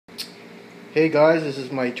Hey guys, this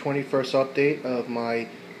is my 21st update of my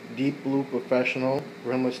Deep Blue Professional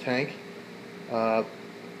Rimless tank. Uh,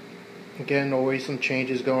 Again, always some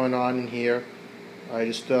changes going on in here. I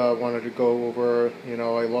just wanted to go over, I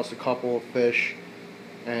lost a couple of fish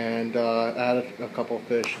and added a couple of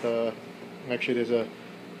fish. Actually, there's a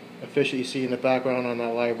fish that you see in the background on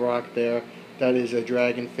that live rock there. That is a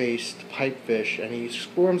dragon-faced pipefish, and he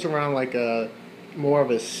squirms around like more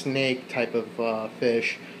of a snake type of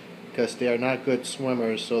fish, because they are not good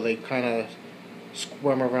swimmers, so they kind of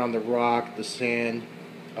squirm around the rock, the sand.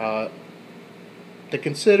 They're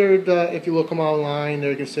considered, if you look them online,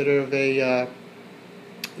 they're considered a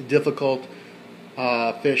difficult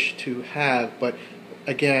fish to have, but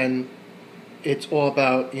again, it's all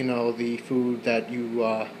about, the food that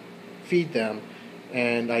you feed them.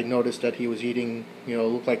 And I noticed that he was eating,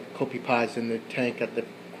 looked like copepods in the tank at the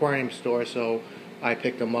aquarium store, so I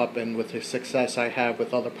picked him up, and with the success I have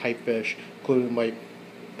with other pipefish, including my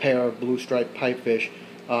pair of blue striped pipefish,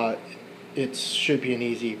 it should be an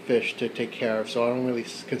easy fish to take care of. So I don't really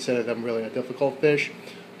consider them really a difficult fish,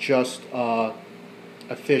 just a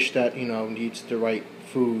fish that needs the right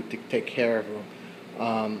food to take care of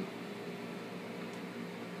him.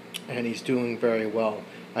 And he's doing very well.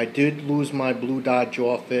 I did lose my blue dot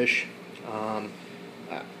jawfish.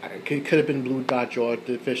 It could have been blue dot jaw,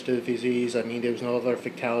 the fish disease. I mean, there was no other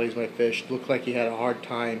fatalities by fish. It looked like he had a hard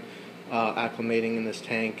time acclimating in this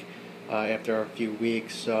tank after a few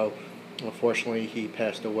weeks, so unfortunately he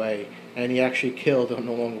passed away. And he actually killed on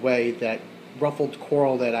the long way that ruffled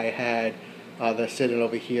coral that I had that's sitting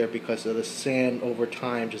over here, because of the sand over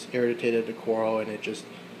time just irritated the coral, and it just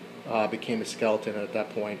became a skeleton at that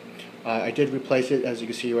point. I did replace it, as you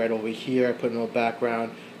can see right over here. I put in the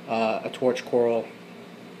background a torch coral.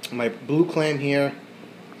 My blue clam here,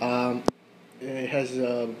 it has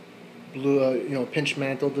a blue, pinch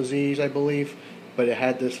mantle disease, I believe, but it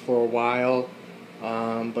had this for a while,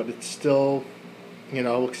 but it's still,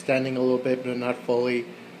 extending a little bit, but not fully.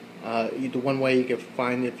 The one way you can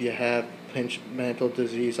find if you have pinch mantle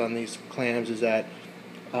disease on these clams is that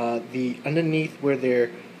the underneath where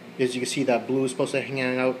there is, you can see that blue is supposed to hang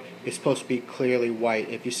out, it's supposed to be clearly white.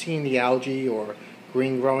 If you're seeing the algae or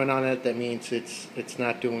green growing on it, that means it's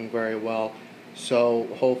not doing very well. So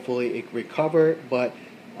hopefully it recover, but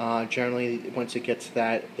generally once it gets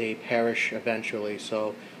that, they perish eventually.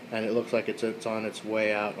 So, and it looks like it's on its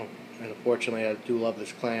way out. And unfortunately, I do love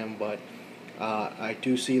this clam, but I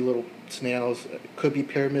do see little snails. It could be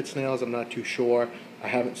pyramid snails, I'm not too sure. I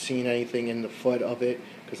haven't seen anything in the foot of it,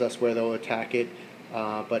 because that's where they'll attack it.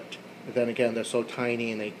 But then again, they're so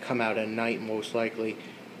tiny and they come out at night most likely.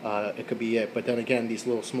 It could be it. But then again, these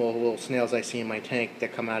small little snails I see in my tank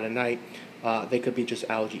that come out at night, they could be just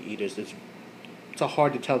algae eaters. It's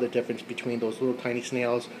hard to tell the difference between those little tiny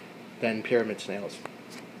snails than pyramid snails.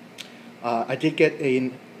 I did get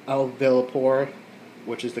an alveolopora,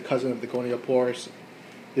 which is the cousin of the gonioporas.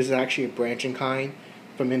 This is actually a branching kind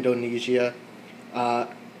from Indonesia.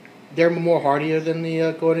 They're more hardier than the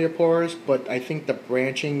gonioporas, but I think the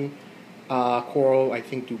branching coral, I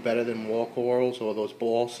think, do better than wall corals or those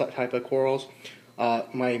ball type of corals.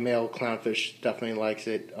 My male clownfish definitely likes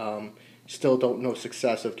it. Still don't know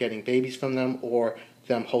success of getting babies from them, or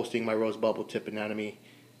them hosting my rose bubble tip anemone.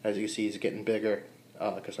 As you see, he's getting bigger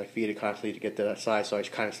because I feed it constantly to get to that size, so I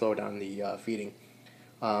just kind of slow down the feeding.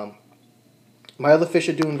 My other fish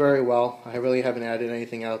are doing very well. I really haven't added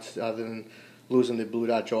anything else other than losing the blue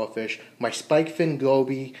dot jawfish. My spike fin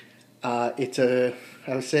goby, it's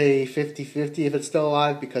I would say 50-50 if it's still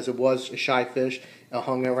alive, because it was a shy fish. It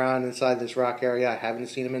hung around inside this rock area. I haven't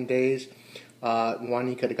seen him in days. One,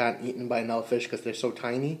 he could have gotten eaten by another fish because they're so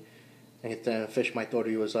tiny, and the fish might thought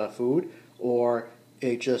he was food, or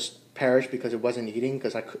it just perished because it wasn't eating.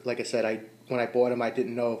 Because like I said, when I bought him, I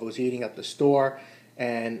didn't know if it was eating at the store,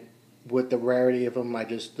 and with the rarity of him, I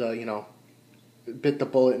just bit the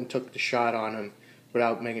bullet and took the shot on him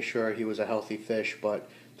without making sure he was a healthy fish. But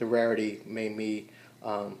the rarity made me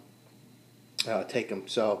take him.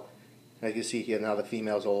 So as you see here, now the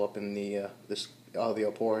female's all up in the this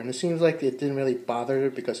alveolopora, and it seems like it didn't really bother her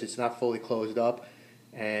because it's not fully closed up,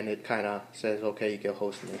 and it kind of says, okay, you can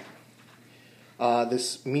host me.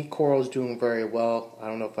 This meat coral is doing very well. I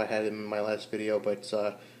don't know if I had him in my last video, but it's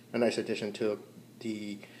a nice addition to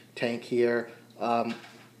the tank here.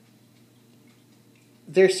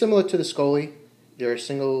 They're similar to the scoli. They're a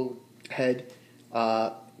single head,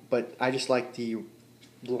 but I just like the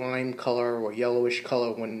lime color or yellowish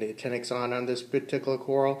color when the tennic's on this particular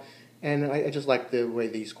coral, and I just like the way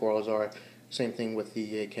these corals are. Same thing with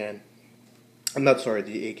the acan. I'm not sorry,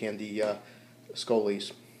 the acan, the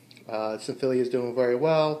scolies. Symphyllia is doing very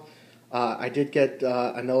well. I did get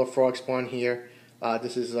another frogspawn here.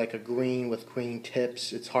 This is like a green with green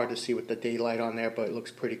tips. It's hard to see with the daylight on there, but it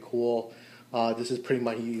looks pretty cool. This is pretty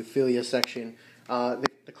much euphilia section.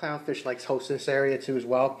 The clownfish likes hosting this area too as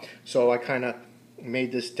well, so I kind of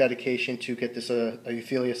made this dedication to get this a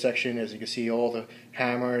euphilia section. As you can see, all the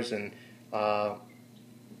hammers and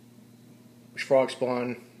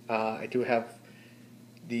frogspawn. I do have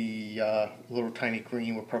the little tiny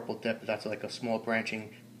green with purple dip. That's like a small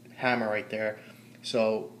branching hammer right there.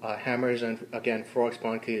 So hammers and again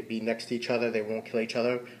frogspawn could be next to each other. They won't kill each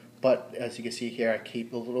other. But as you can see here, I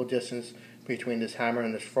keep a little distance between this hammer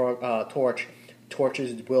and this torch.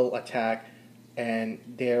 Torches will attack, and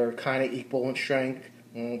they're kind of equal in strength.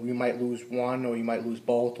 You might lose one, or you might lose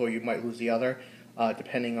both, or you might lose the other,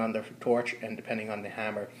 depending on the torch and depending on the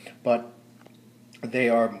hammer. But they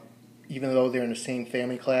are, even though they're in the same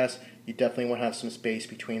family class, you definitely want to have some space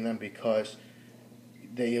between them because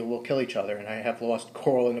they will kill each other. And I have lost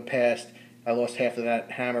coral in the past. I lost half of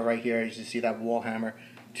that hammer right here. As you see, that wall hammer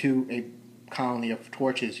to a colony of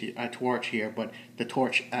torches, a torch here, but the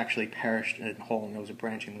torch actually perished in a hole, and it was a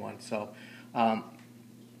branching one. So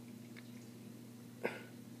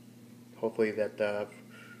hopefully that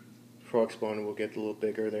frogspawn will get a little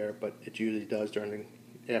bigger there, but it usually does during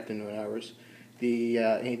the afternoon hours. The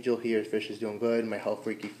angel here fish is doing good. My hell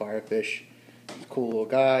freaky firefish, he's a cool little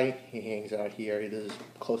guy. He hangs out here. He lives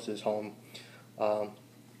close to his home.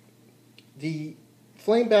 The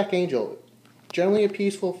flameback angel, generally a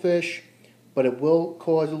peaceful fish, but it will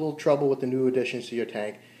cause a little trouble with the new additions to your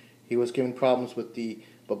tank. He was given problems with the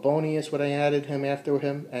borbonious when I added him after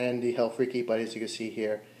him, and the hell freaky, but as you can see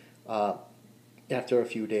here, after a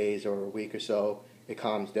few days or a week or so, it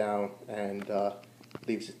calms down and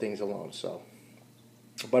leaves the things alone. So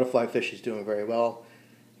the butterfly fish is doing very well.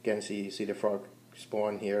 Again, you see the frog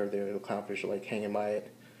spawn here. The little clownfish are like hanging by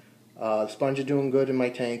it. The sponge are doing good in my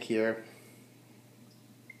tank here.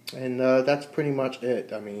 And that's pretty much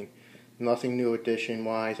it. I mean, nothing new addition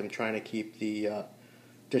wise. I'm trying to keep the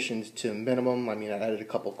additions to minimum. I mean, I added a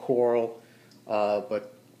couple coral,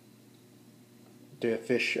 but the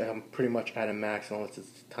fish I'm pretty much at a max unless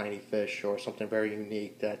it's a tiny fish or something very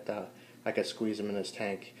unique that I could squeeze them in this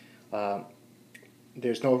tank.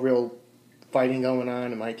 There's no real fighting going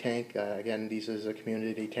on in my tank. Again, this is a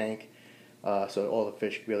community tank, so all the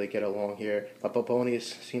fish really get along here. But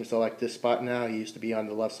borbonious seems to like this spot now. He used to be on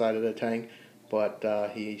the left side of the tank, but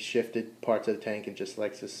he shifted parts of the tank and just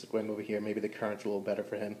likes to swim over here. Maybe the current's a little better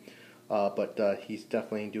for him, but he's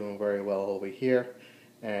definitely doing very well over here,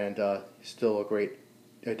 and still a great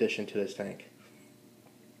addition to this tank.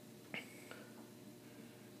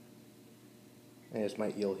 There's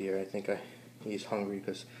my eel here. I think he's hungry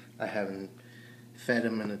because I haven't fed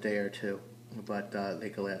him in a day or two, but they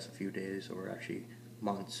could last a few days or actually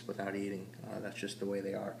months without eating. That's just the way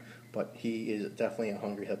they are. But he is definitely a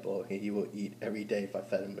hungry hippo. He will eat every day if I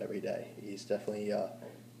fed him every day. He's definitely a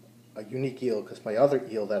unique eel because my other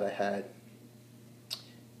eel that I had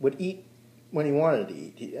would eat when he wanted to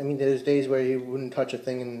eat. I mean, there's days where he wouldn't touch a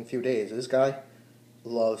thing in a few days. This guy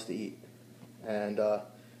loves to eat. And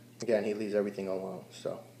again, he leaves everything alone.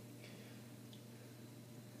 So,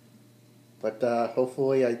 but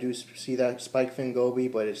hopefully I do see that spikefin goby,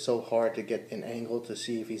 but it's so hard to get an angle to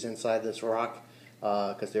see if he's inside this rock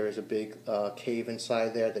because there is a big cave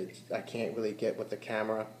inside there that I can't really get with the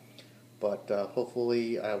camera. But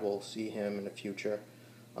hopefully I will see him in the future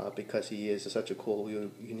because he is such a cool,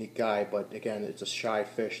 unique guy. But again, it's a shy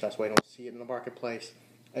fish. That's why I don't see it in the marketplace.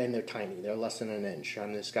 And they're tiny. They're less than an inch.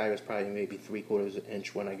 And this guy was probably maybe 3/4 of an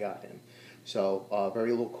inch when I got him. So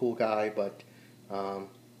very little cool guy, but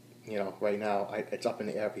you know, right now it's up in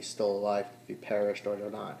the air if he's still alive, if he perished or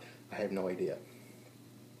not. I have no idea.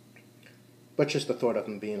 But just the thought of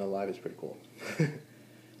him being alive is pretty cool.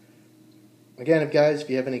 Again, if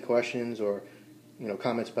you have any questions or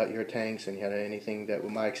comments about your tanks and you had anything that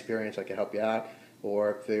with my experience I could help you out,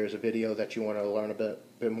 or if there's a video that you want to learn a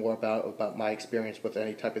bit more about my experience with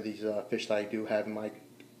any type of these fish that I do have in my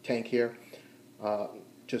tank here,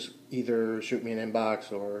 just either shoot me an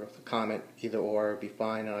inbox or comment, either or be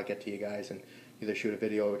fine, and I'll get to you guys and either shoot a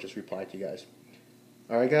video or just reply to you guys.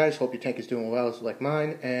 Alright guys, hope your tank is doing well like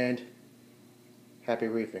mine, and happy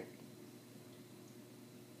reefing.